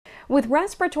With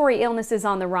respiratory illnesses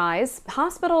on the rise,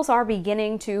 hospitals are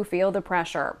beginning to feel the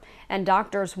pressure. And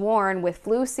doctors warn with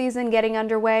flu season getting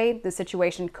underway, the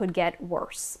situation could get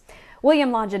worse.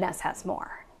 William Longinus has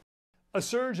more. A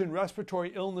surge in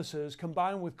respiratory illnesses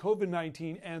combined with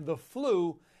COVID-19 and the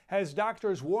flu has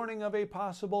doctors warning of a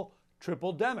possible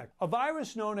triple-demic. A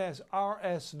virus known as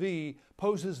RSV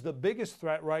poses the biggest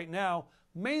threat right now,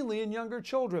 mainly in younger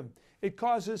children. It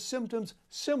causes symptoms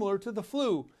similar to the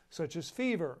flu, such as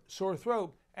fever, sore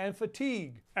throat, and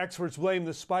fatigue. Experts blame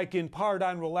the spike in part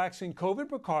on relaxing COVID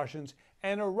precautions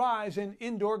and a rise in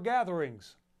indoor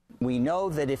gatherings. We know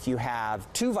that if you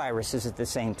have two viruses at the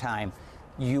same time,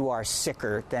 you are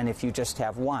sicker than if you just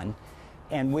have one.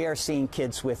 And we are seeing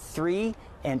kids with 3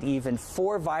 and even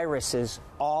 4 viruses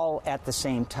all at the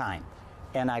same time.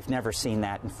 And I've never seen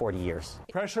that in 40 years.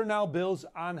 Pressure now builds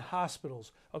on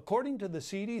hospitals. According to the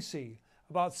CDC,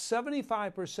 about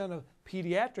 75% of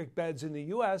pediatric beds in the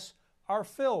U.S. are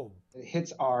filled. It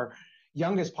hits our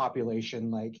youngest population,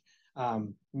 like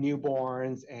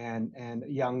newborns and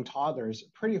young toddlers,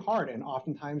 pretty hard. And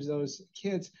oftentimes those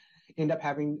kids end up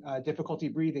having difficulty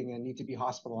breathing and need to be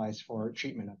hospitalized for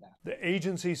treatment of that. The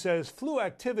agency says flu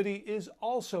activity is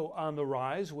also on the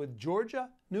rise, with Georgia,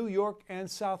 New York, and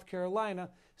South Carolina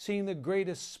seeing the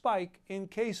greatest spike in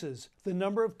cases. The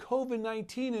number of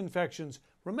COVID-19 infections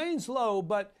remains low,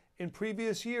 but in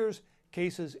previous years,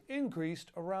 cases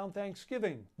increased around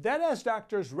Thanksgiving. That has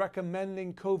doctors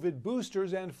recommending COVID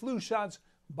boosters and flu shots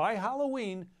by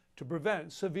Halloween to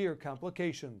prevent severe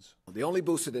complications. The only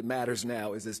booster that matters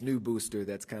now is this new booster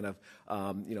that's kind of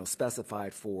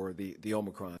specified for the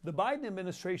Omicron. The Biden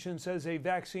administration says a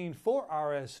vaccine for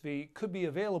RSV could be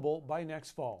available by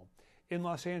next fall. In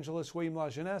Los Angeles, William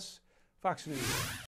Longinus, Fox News.